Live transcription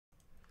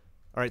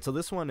All right, so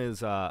this one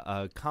is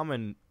a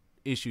common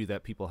issue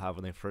that people have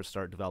when they first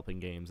start developing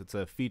games. It's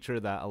a feature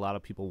that a lot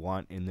of people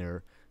want in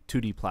their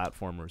 2D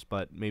platformers,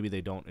 but maybe they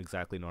don't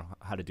exactly know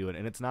how to do it,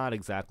 and it's not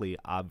exactly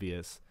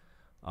obvious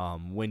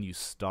when you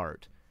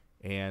start.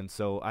 And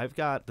so I've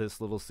got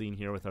this little scene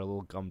here with our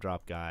little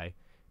gumdrop guy,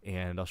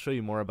 and I'll show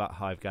you more about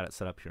how I've got it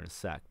set up here in a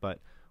sec. But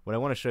what I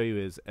want to show you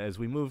is as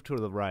we move to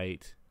the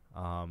right,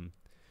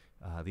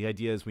 the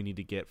idea is we need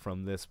to get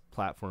from this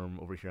platform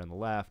over here on the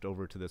left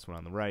over to this one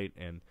on the right,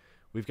 and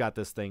we've got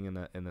this thing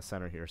in the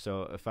center here.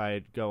 So if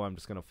I go, I'm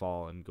just going to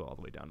fall and go all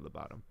the way down to the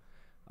bottom.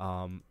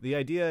 The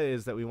idea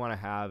is that we want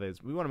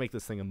to make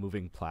this thing a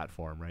moving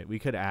platform, right? We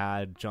could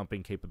add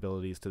jumping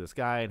capabilities to this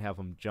guy and have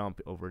him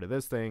jump over to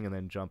this thing and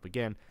then jump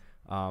again.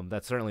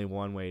 That's certainly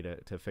one way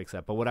to fix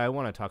that. But what I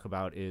want to talk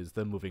about is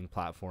the moving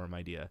platform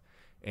idea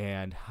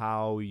and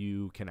how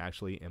you can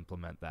actually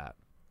implement that.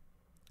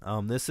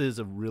 This is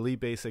a really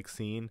basic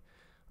scene.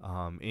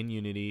 In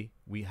Unity,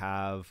 we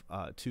have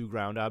two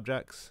ground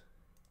objects.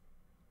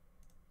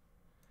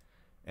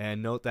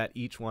 And note that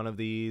each one of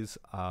these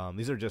are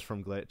just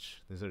from Glitch.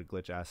 These are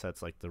Glitch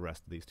assets like the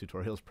rest of these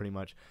tutorials pretty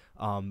much.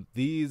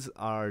 These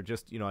are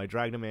just, I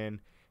dragged them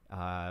in,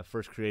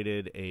 first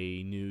created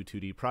a new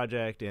 2D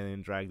project and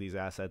then dragged these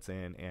assets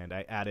in, and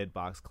I added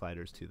box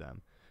colliders to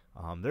them.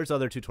 There's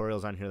other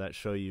tutorials on here that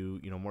show you,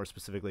 more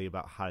specifically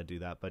about how to do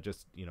that, but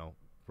just,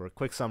 for a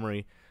quick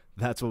summary,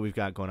 that's what we've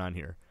got going on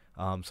here.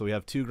 So we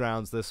have two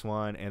grounds, this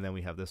one, and then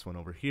we have this one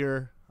over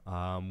here.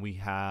 We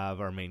have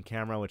our main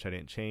camera, which I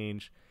didn't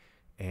change.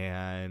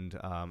 And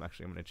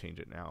actually, I'm going to change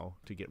it now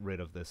to get rid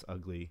of this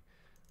ugly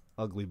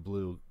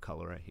blue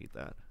color. I hate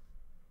that.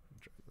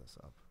 Drag this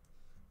up.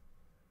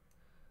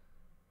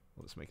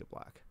 We'll just make it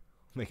black.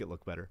 Make it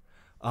look better.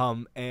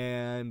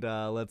 And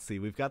let's see.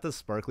 We've got this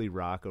sparkly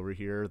rock over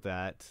here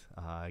that,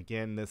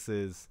 again, this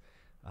is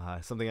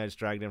something I just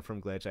dragged in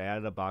from Glitch. I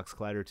added a box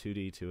collider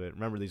 2D to it.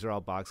 Remember, these are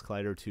all box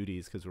collider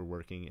 2Ds because we're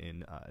working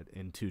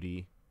in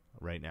 2D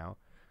right now.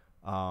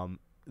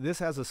 This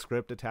has a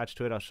script attached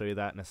to it. I'll show you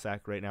that in a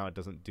sec. Right now it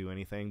doesn't do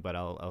anything, but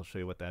I'll show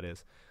you what that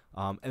is.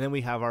 And then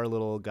we have our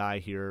little guy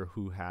here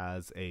who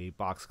has a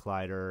box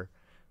collider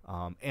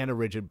and a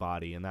rigid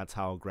body, and that's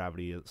how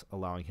gravity is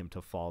allowing him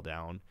to fall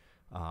down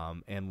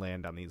and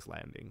land on these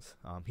landings.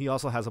 He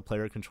also has a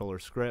player controller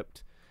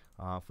script.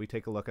 If we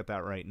take a look at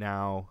that right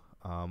now,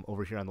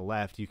 over here on the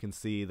left, you can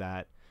see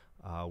that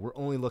we're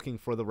only looking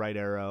for the right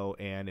arrow,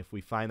 and if we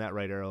find that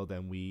right arrow,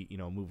 then we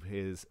move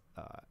his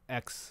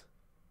X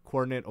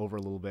coordinate over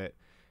a little bit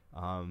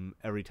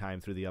every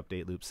time through the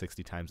update loop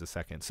 60 times a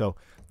second. So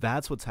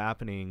that's what's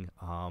happening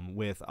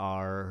with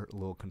our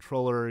little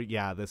controller.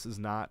 Yeah, this is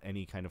not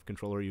any kind of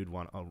controller you'd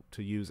want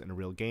to use in a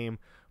real game,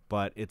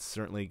 but it's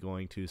certainly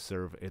going to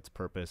serve its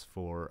purpose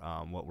for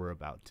what we're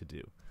about to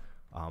do.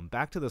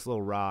 Back to this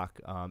little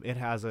rock, it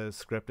has a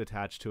script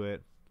attached to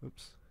it.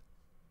 Oops.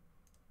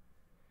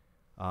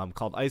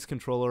 Called Ice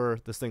Controller.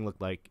 This thing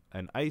looked like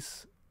an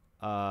ice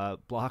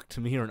block to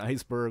me, or an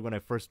iceberg, when I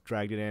first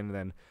dragged it in, and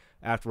then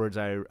afterwards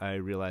I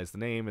realized the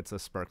name. It's a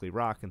sparkly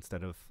rock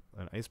instead of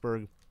an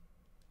iceberg.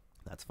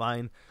 That's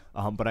fine.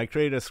 But I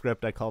created a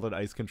script. I called it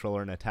Ice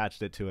Controller and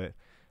attached it to it.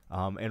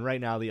 And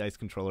right now the Ice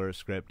Controller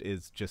script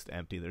is just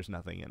empty. There's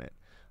nothing in it.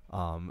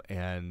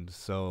 And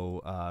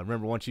so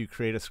remember, once you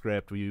create a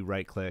script, you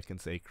right click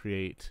and say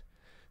create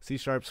C#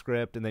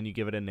 script, and then you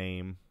give it a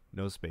name,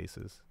 no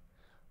spaces.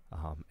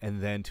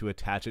 And then to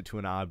attach it to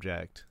an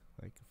object,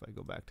 like if I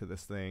go back to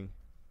this thing,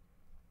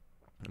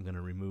 I'm going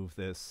to remove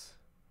this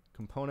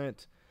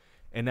component.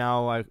 And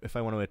now if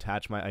I want to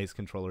attach my ice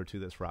controller to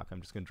this rock,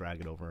 I'm just going to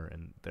drag it over,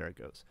 and there it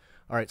goes.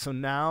 All right, so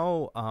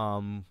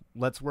now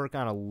let's work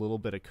on a little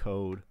bit of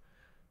code.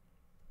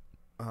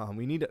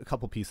 We need a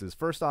couple pieces.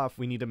 First off,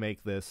 we need to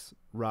make this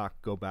rock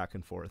go back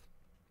and forth.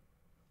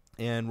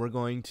 And we're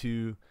going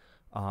to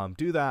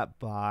do that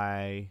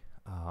by,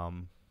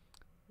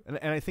 and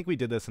I think we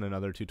did this in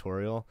another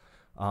tutorial,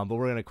 but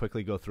we're going to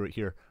quickly go through it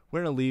here.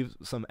 We're going to leave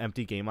some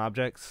empty game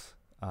objects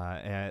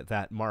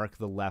that mark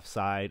the left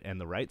side and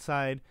the right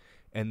side,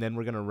 and then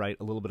we're going to write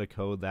a little bit of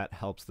code that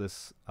helps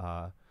this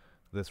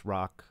this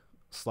rock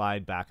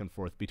slide back and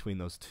forth between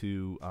those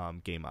two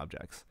game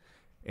objects,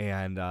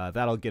 and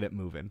that'll get it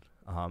moving.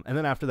 And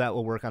then after that,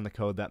 we'll work on the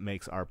code that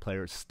makes our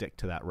players stick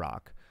to that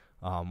rock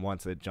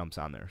once it jumps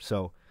on there.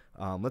 So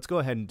let's go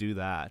ahead and do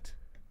that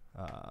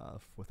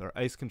with our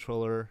ice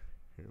controller.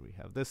 Here we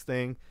have this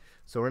thing.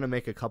 So we're going to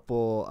make a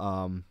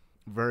couple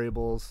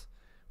variables.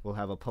 We'll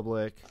have a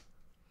public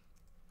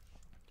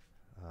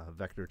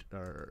vector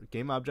or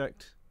game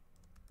object,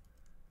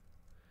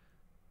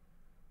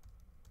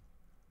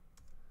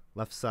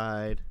 left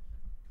side,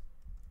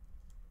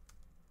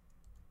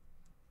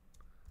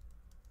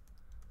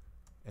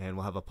 and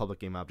we'll have a public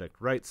game object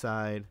right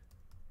side,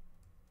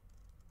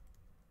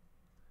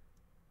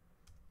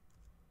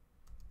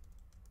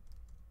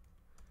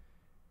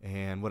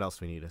 and what else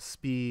do we need? A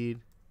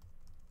speed,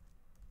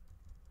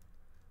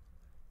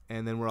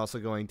 and then we're also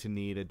going to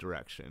need a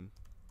direction.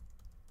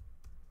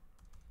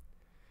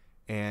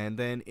 And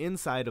then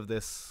inside of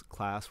this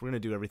class, we're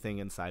going to do everything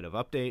inside of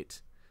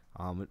update.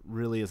 It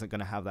really isn't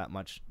going to have that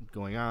much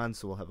going on,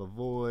 so we'll have a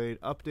void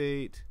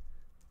update.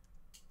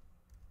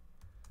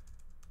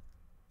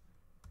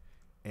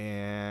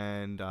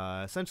 And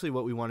essentially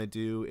what we want to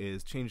do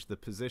is change the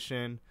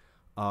position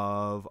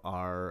of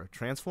our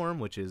transform,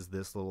 which is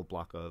this little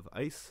block of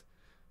ice.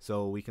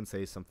 So we can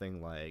say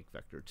something like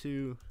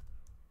vector2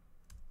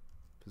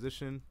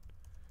 position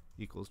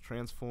equals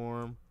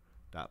transform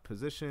dot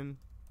position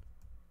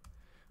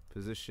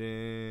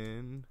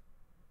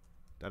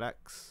dot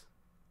x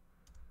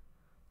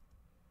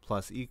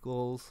plus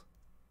equals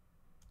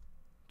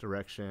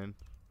direction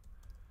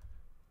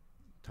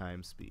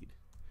times speed.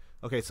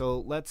 Okay, so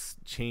let's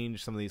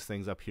change some of these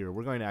things up here.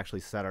 We're going to actually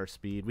set our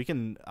speed. We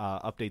can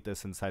update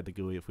this inside the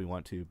GUI if we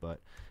want to,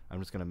 but I'm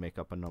just going to make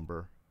up a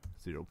number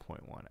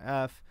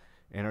 0.1f,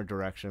 and our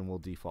direction will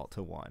default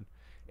to 1.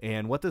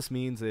 And what this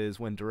means is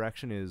when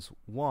direction is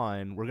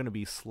 1, we're going to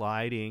be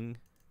sliding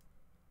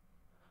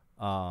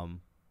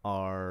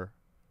our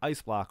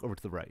ice block over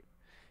to the right.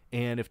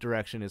 And if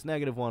direction is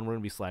 -1, we're going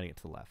to be sliding it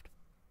to the left.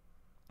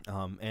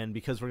 And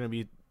because we're going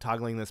to be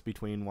toggling this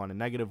between 1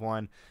 and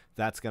 -1,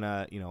 that's going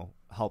to,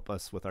 help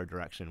us with our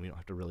direction. We don't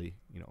have to really,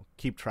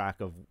 keep track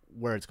of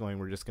where it's going.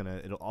 We're just going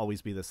to, it'll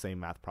always be the same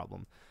math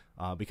problem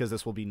because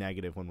this will be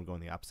negative when we're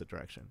going the opposite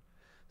direction.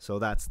 So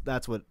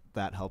that's what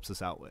that helps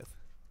us out with.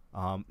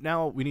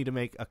 Now we need to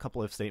make a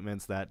couple of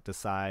statements that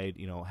decide,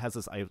 has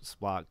this ice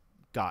block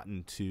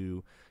gotten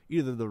to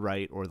either the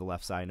right or the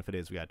left side? And if it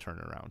is, we got to turn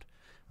it around.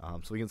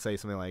 So we can say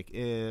something like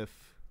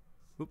if,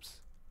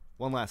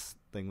 one last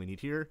thing we need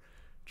here,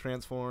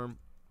 transform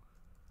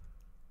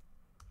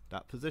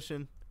dot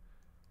position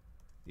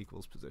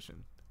equals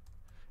position.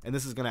 And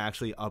this is going to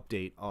actually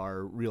update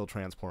our real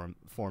transform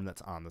form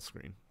that's on the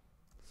screen.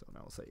 So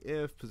now we'll say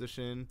if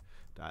position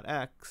dot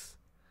x,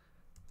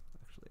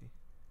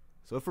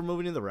 so if we're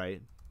moving to the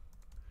right,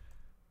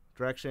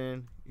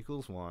 direction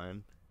equals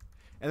 1.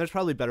 And there's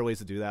probably better ways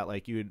to do that.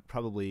 Like you would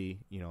probably,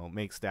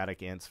 make static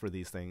ints for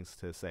these things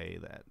to say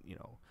that,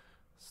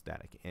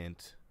 static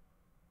int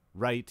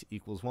right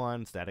equals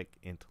 1, static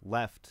int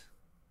left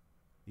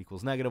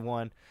equals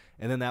 -1.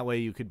 And then that way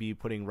you could be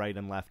putting right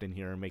and left in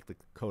here and make the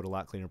code a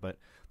lot cleaner. But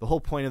the whole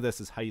point of this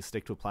is how you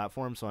stick to a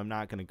platform. So I'm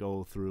not going to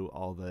go through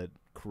all the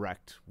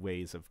correct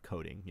ways of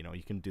coding.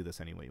 You can do this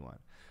any way you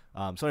want.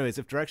 So anyways,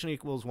 if direction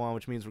equals 1,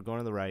 which means we're going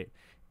to the right,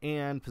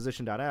 and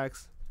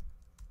position.x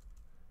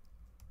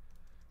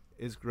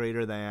is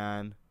greater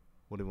than,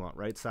 what do we want,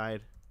 right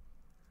side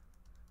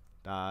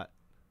dot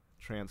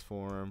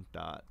transform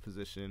dot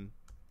position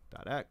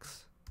dot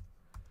x.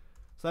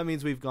 So that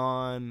means we've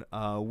gone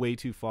way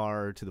too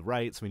far to the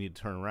right, so we need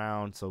to turn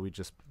around. So we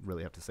just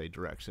really have to say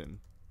direction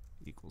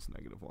equals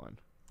 -1.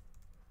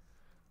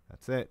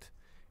 That's it.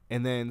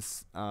 And then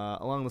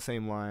along the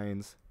same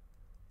lines,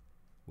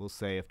 we'll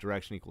say if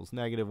direction equals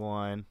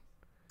 -1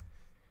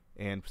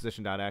 and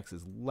position.x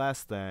is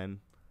less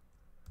than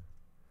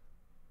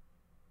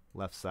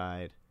left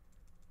side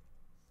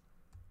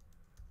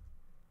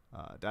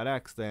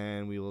 .x,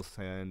 then we will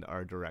send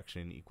our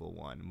direction equal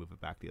 1 and move it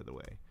back the other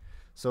way.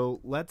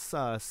 So let's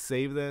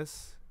save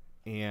this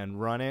and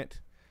run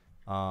it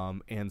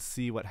and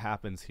see what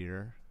happens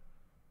here.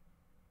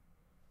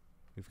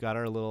 We've got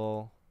our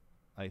little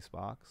ice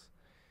box,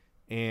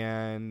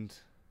 and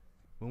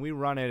when we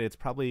run it, it's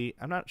probably,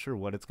 I'm not sure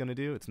what it's going to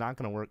do. It's not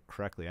going to work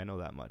correctly. I know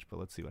that much, but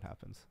let's see what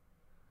happens.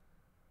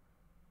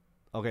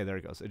 Okay, there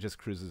it goes. It just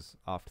cruises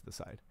off to the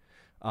side.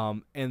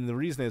 And the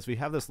reason is we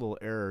have this little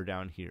error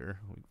down here.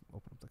 We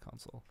open up the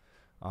console.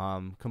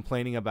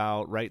 Complaining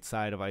about right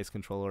side of ice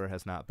controller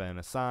has not been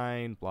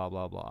assigned, blah,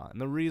 blah, blah.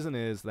 And the reason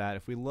is that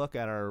if we look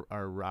at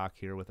our rock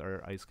here with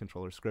our ice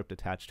controller script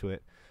attached to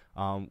it,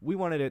 we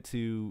wanted it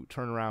to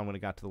turn around when it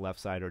got to the left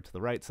side or to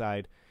the right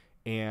side.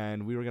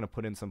 And we were going to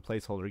put in some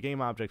placeholder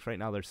game objects. Right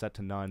now they're set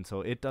to none,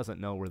 so it doesn't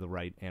know where the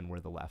right and where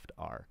the left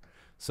are.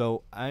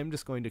 So I'm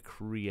just going to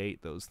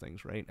create those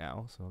things right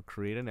now. So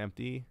create an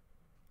empty,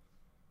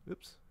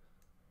 oops,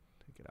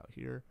 take it out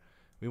here.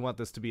 We want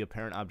this to be a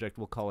parent object.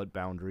 We'll call it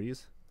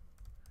boundaries.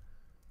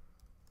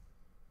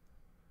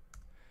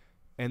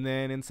 And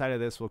then inside of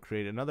this, we'll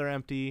create another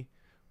empty.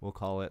 We'll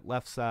call it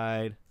left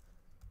side.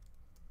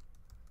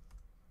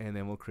 And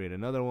then we'll create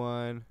another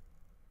one.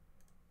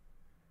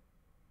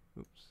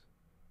 Oops.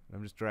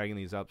 I'm just dragging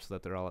these up so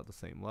that they're all at the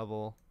same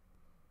level.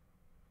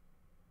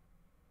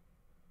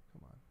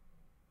 Come on.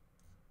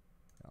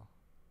 Well,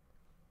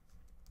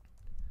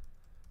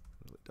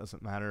 it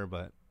doesn't matter,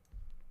 but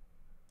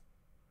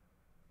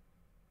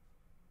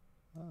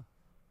so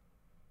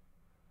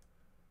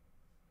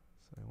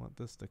I want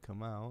this to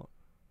come out.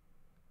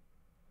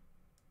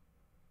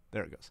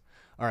 There it goes.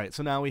 All right,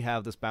 so now we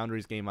have this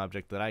boundaries game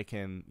object that I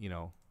can,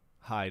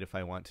 hide if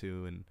I want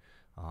to, and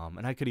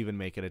I could even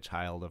make it a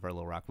child of our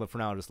little rock, but for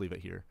now I'll just leave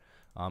it here.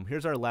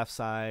 Here's our left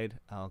side.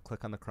 I'll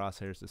click on the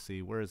crosshairs to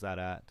see where is that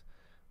at.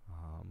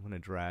 I'm going to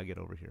drag it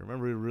over here.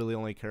 Remember, we really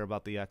only care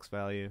about the X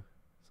value,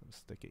 so I'll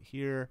stick it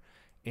here.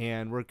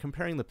 And we're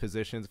comparing the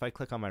positions. If I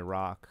click on my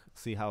rock,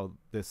 see how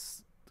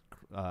this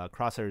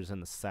crosshair is in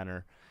the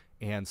center,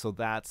 and so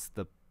that's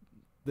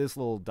this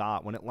little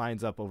dot. When it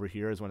lines up over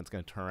here is when it's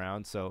going to turn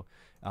around. So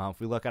if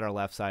we look at our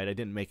left side, I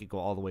didn't make it go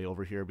all the way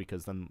over here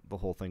because then the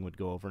whole thing would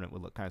go over and it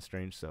would look kind of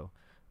strange. So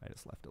I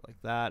just left it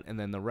like that. And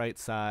then the right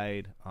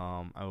side,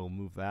 I will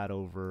move that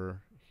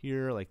over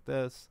here like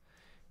this.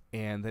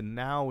 And then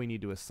now we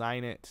need to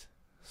assign it.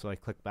 So I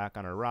click back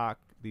on our rock.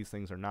 These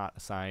things are not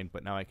assigned,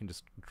 but now I can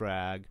just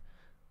drag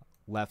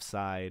left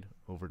side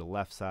over to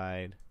left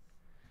side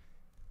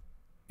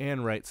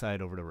and right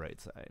side over to right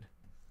side.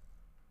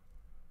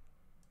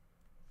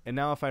 And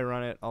now if I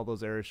run it, all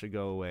those errors should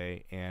go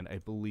away, and I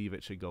believe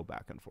it should go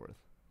back and forth.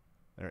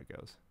 There it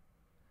goes.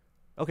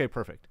 Okay,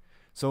 perfect.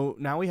 So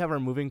now we have our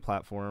moving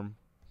platform,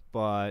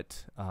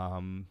 but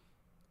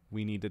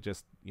we need to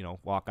just,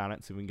 walk on it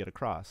and see if we can get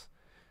across.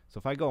 So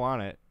if I go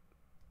on it,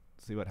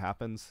 see what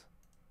happens.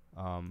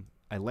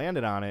 I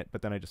landed on it,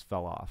 but then I just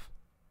fell off.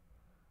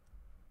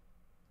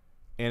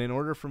 And in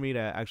order for me to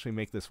actually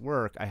make this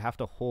work, I have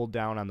to hold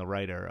down on the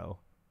right arrow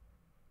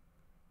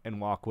and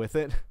walk with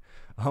it,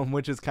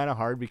 which is kind of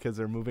hard because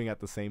they're moving at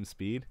the same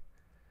speed.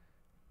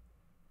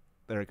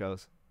 There it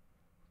goes.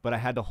 But I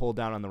had to hold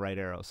down on the right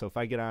arrow. So if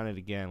I get on it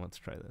again, let's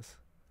try this.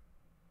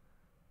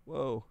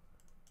 Whoa.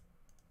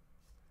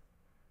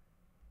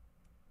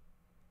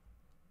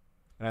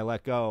 And I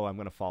let go, I'm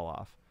going to fall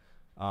off.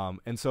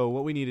 And so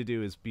what we need to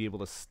do is be able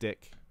to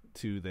stick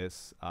to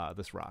this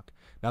this rock.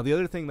 Now the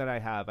other thing that I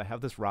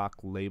have this rock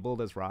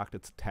labeled as rock.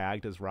 It's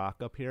tagged as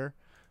rock up here,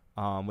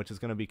 which is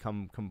going to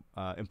become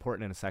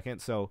important in a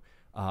second. So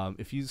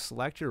if you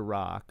select your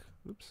rock,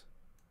 oops,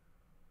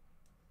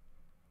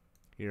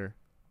 here,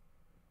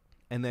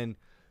 and then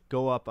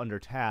go up under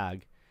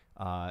tag,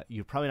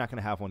 you're probably not going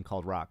to have one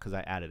called rock because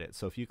I added it.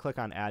 So if you click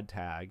on add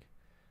tag,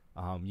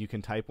 you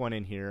can type one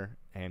in here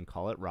and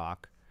call it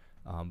rock,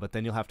 but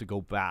then you'll have to go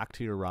back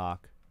to your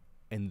rock,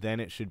 and then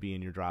it should be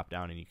in your drop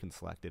down and you can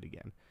select it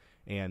again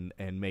and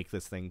make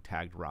this thing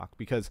tagged rock.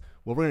 Because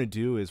what we're going to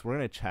do is we're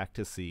going to check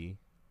to see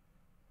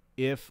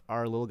if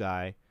our little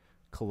guy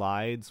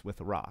collides with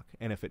a rock,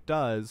 and if it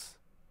does,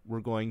 we're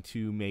going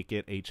to make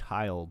it a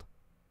child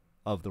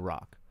of the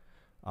rock,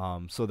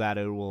 so that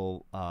it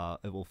will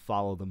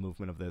follow the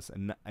movement of this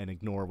and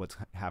ignore what's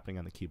happening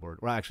on the keyboard.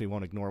 Well, actually, it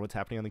won't ignore what's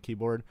happening on the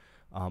keyboard,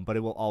 but it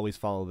will always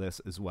follow this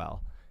as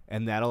well,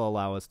 and that'll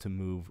allow us to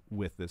move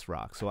with this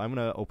rock. So I'm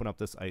going to open up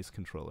this ice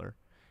controller,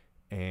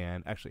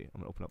 and actually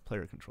I'm going to open up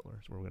player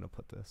controllers where we're going to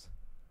put this.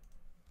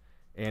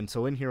 And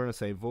so in here we're going to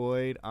say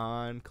void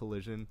on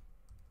collision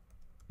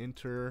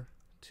enter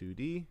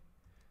 2D.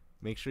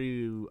 Make sure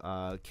you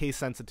case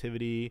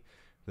sensitivity,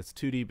 this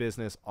 2D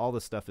business, all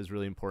this stuff is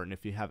really important.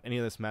 If you have any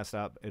of this messed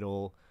up,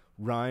 it'll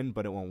run,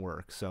 but it won't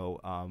work.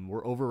 So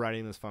we're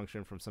overriding this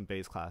function from some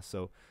base class.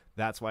 So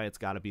that's why it's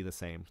got to be the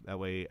same. That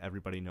way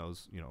everybody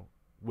knows,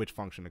 which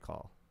function to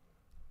call.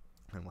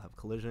 And we'll have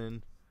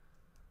collision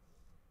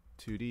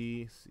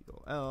 2D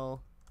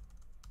COL.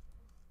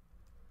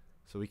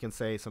 So we can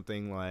say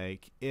something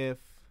like if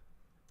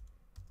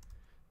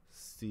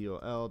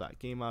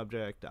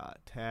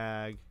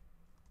col.gameObject.tag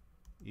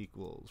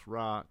equals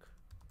rock,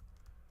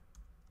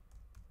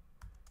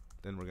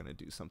 then we're going to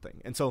do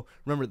something. And so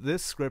remember,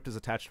 this script is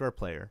attached to our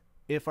player.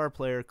 If our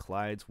player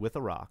collides with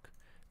a rock,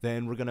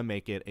 then we're going to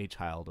make it a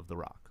child of the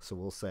rock. So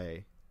we'll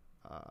say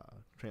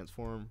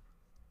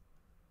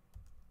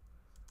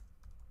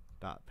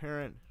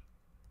transform.parent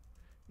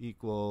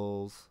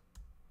equals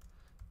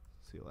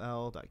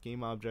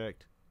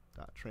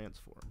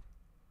col.gameObject.transform.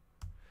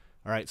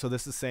 All right, so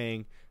this is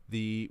saying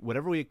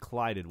whatever we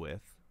collided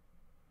with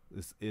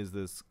is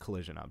this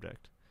collision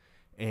object,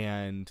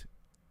 and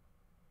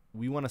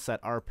we want to set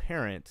our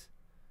parent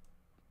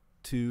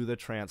to the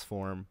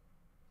transform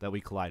that we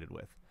collided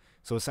with.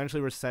 So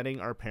essentially we're setting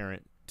our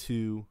parent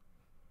to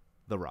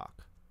the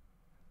rock,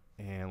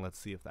 and let's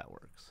see if that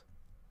works.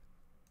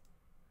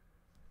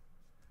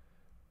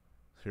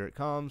 So here it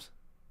comes.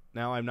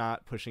 Now I'm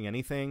not pushing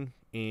anything,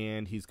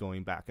 and he's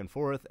going back and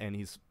forth, and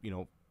he's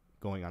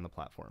going on the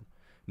platform.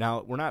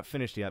 Now we're not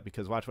finished yet,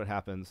 because watch what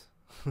happens.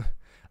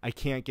 I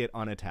can't get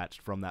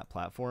unattached from that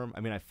platform. I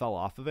mean, I fell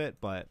off of it,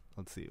 but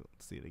let's see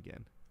it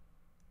again.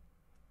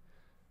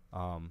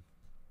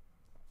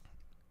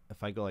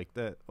 If I go like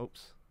that,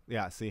 oops,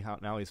 yeah, see how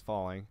now he's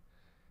falling.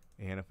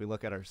 And if we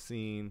look at our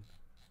scene,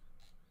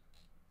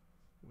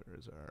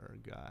 where's our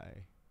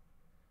guy?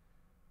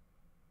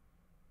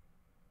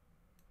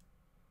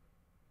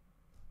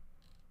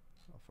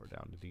 How far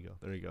down did he go?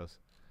 There he goes.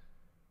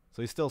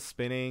 So he's still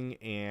spinning,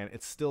 and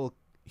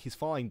he's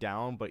falling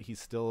down, but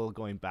he's still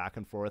going back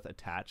and forth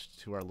attached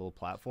to our little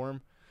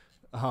platform.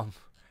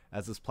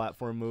 As this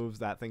platform moves,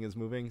 that thing is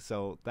moving.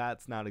 So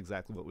that's not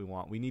exactly what we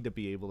want. We need to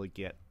be able to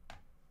get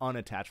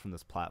unattached from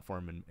this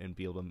platform and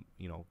be able to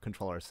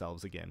control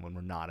ourselves again when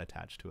we're not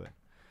attached to it.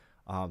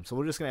 So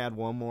we're just going to add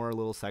one more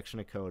little section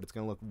of code. It's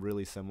going to look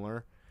really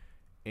similar,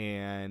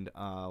 and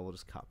we'll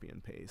just copy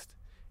and paste.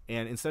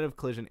 And instead of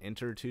collision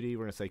enter 2D,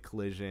 we're going to say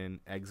collision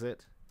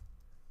exit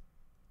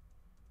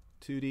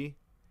 2D.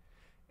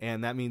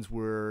 and that means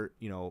we're,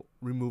 you know,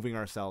 removing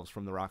ourselves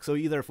from the rock. So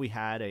either if we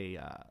had a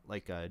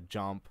like a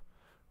jump,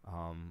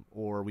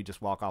 or we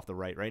just walk off the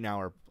right. Right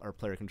now, our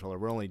player controller,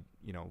 we're only,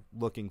 you know,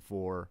 looking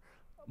for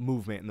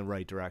movement in the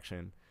right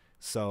direction.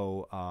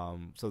 So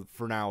so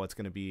for now, it's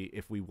going to be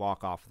if we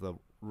walk off the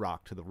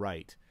rock to the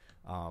right,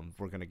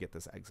 we're going to get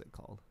this exit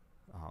called.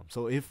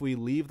 So if we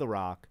leave the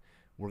rock,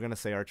 we're going to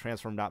say our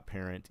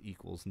transform.parent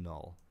equals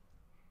null,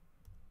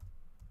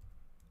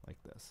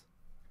 like this.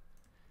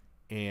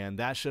 And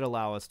that should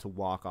allow us to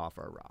walk off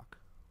our rock.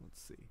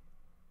 Let's see.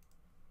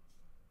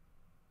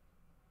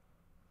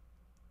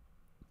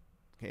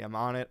 Okay, I'm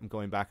on it. I'm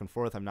going back and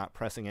forth. I'm not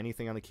pressing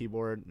anything on the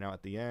keyboard. Now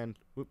at the end,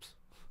 whoops.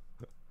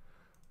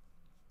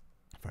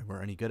 If I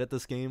were any good at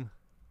this game.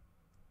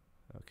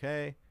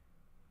 Okay.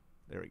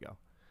 There we go.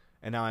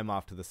 And now I'm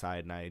off to the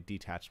side and I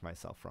detached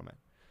myself from it.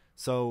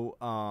 So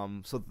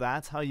so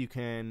that's how you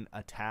can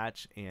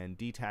attach and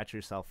detach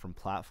yourself from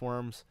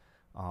platforms,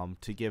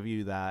 to give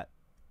you that.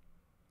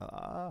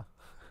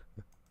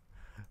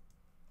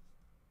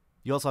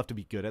 You also have to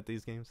be good at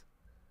these games.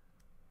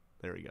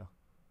 There we go.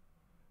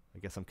 I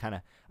guess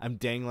I'm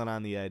dangling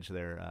on the edge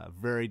there.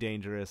 Very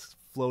dangerous,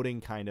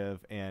 floating kind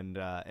of,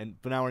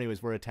 but now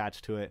anyways, we're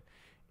attached to it.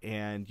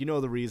 And you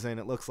know the reason,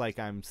 it looks like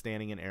I'm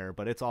standing in air,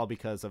 but it's all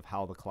because of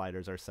how the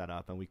colliders are set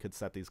up. And we could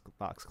set these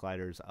box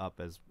colliders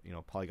up as, you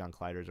know, polygon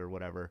colliders or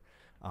whatever,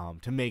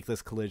 to make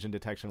this collision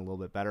detection a little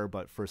bit better.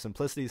 But for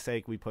simplicity's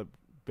sake, we put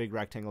big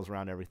rectangles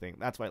around everything.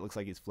 That's why it looks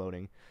like he's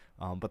floating.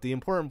 But the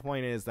important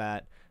point is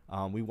that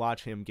we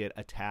watch him get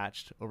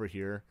attached over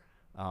here.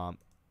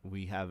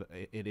 We have,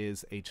 it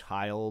is a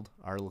child,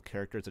 our little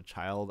character is a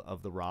child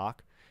of the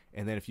rock.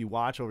 And then if you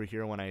watch over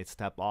here, when I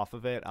step off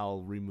of it,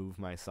 I'll remove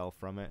myself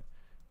from it.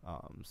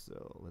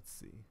 So let's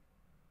see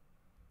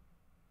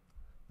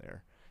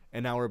there.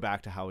 And now we're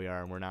back to how we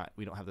are, and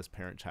we don't have this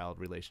parent-child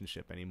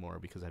relationship anymore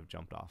because I've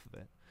jumped off of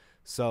it.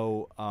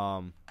 So,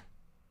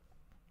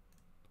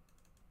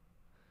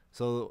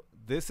 so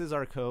this is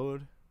our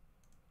code,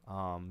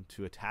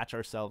 to attach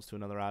ourselves to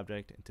another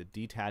object and to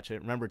detach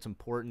it. Remember, it's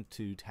important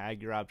to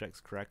tag your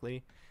objects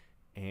correctly,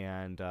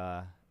 and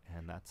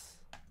that's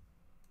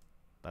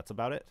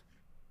about it.